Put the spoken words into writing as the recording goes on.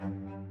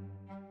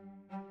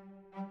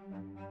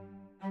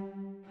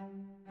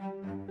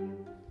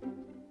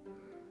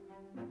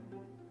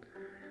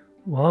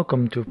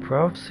Welcome to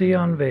Prophecy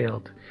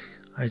Unveiled.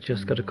 I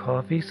just got a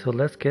coffee, so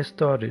let's get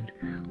started.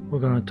 We're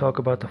going to talk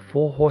about the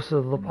four horses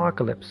of the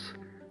apocalypse.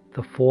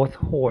 The fourth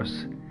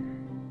horse.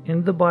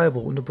 In the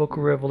Bible, in the book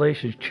of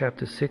Revelation,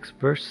 chapter 6,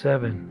 verse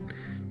 7,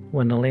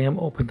 when the Lamb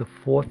opened the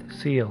fourth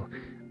seal,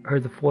 I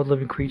heard the fourth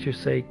living creature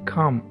say,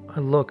 "Come, I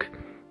look,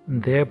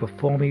 and there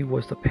before me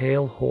was the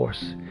pale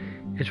horse.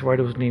 Its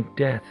rider was named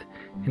Death,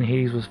 and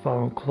Hades was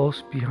following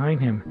close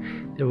behind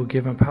him. They were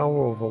given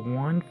power over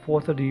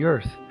 1/4 of the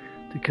earth,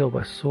 to kill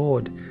by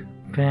sword,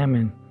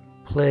 famine,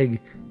 plague,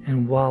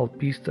 and wild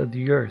beasts of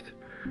the earth."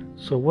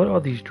 So what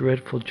are these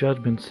dreadful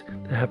judgments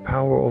that have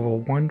power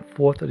over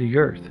 1/4 of the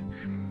earth?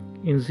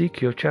 In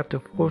Ezekiel chapter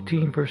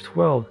 14 verse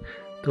 12,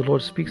 the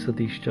Lord speaks of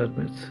these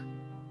judgments.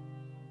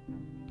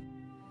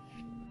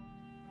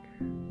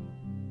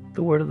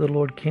 The word of the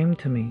Lord came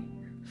to me,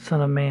 "Son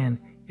of man,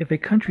 if a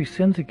country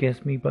sins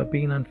against me by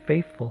being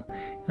unfaithful,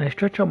 and I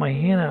stretch out my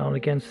hand out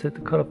against it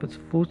to cut off its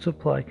food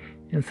supply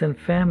and send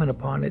famine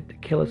upon it to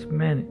kill its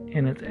men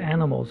and its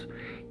animals,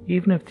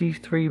 even if these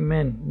three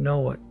men,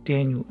 Noah,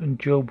 Daniel, and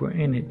Job, were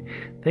in it,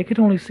 they could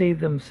only save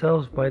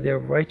themselves by their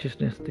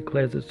righteousness,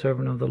 declares the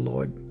servant of the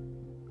Lord."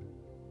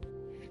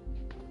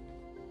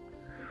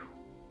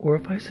 Or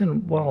if I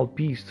send wild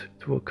beasts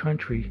through a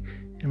country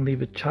and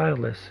leave it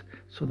childless,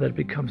 so that it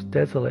becomes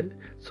desolate,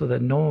 so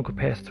that no one could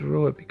pass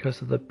through it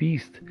because of the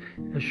beast,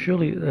 as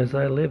surely as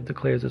I live,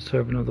 declares the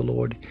servant of the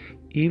Lord,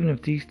 even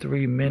if these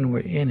three men were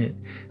in it,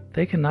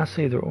 they cannot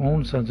save their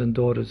own sons and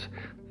daughters.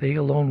 They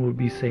alone would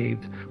be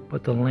saved,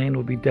 but the land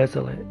would be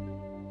desolate.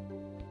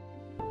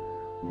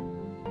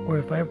 Or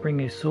if I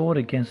bring a sword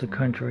against a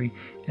country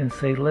and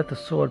say, "Let the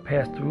sword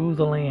pass through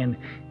the land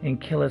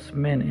and kill its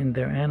men and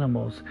their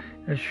animals,"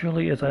 as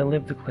surely as I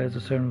live, declares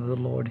the servant of the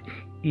Lord,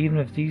 even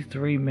if these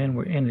three men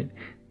were in it,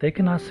 they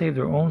cannot save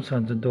their own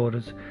sons and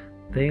daughters.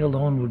 They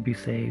alone would be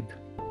saved.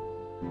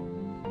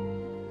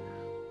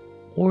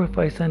 Or if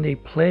I send a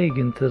plague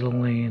into the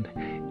land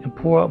and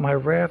pour out my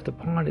wrath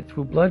upon it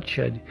through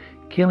bloodshed,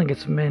 killing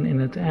its men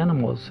and its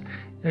animals,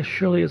 as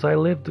surely as I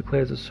live,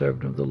 declares the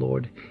servant of the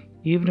Lord,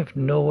 even if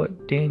Noah,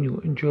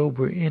 Daniel, and Job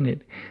were in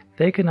it,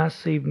 they could not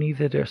save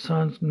neither their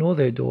sons nor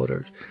their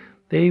daughters.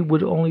 They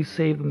would only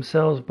save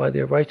themselves by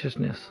their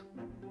righteousness.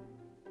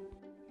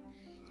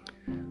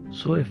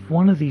 So if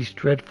one of these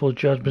dreadful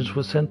judgments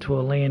was sent to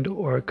a land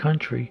or a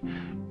country,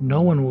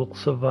 no one will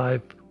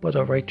survive but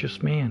a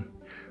righteous man.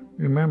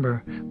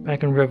 Remember,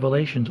 back in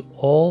Revelations,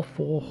 all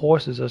four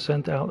horses are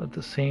sent out at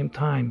the same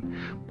time,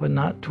 but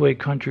not to a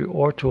country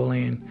or to a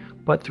land,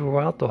 but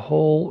throughout the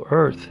whole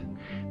earth.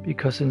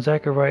 Because in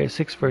Zechariah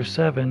 6 verse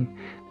 7,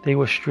 they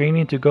were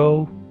straining to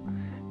go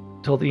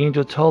till the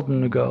angel told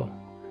them to go.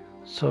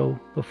 So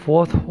the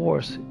fourth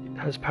horse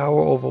has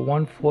power over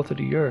 1/4 of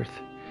the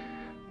earth.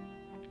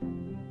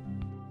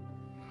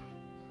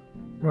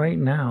 Right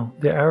now,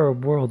 the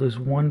Arab world is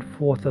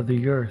 1/4 of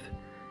the earth,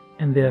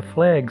 and their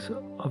flags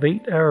of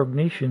 8 Arab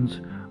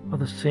nations are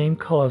the same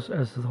colors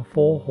as the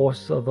four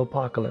horses of the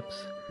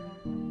apocalypse.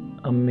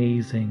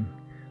 Amazing.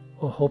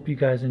 I hope you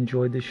guys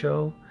enjoyed the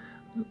show.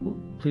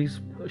 Please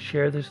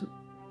share this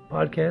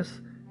podcast,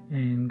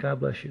 and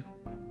God bless you.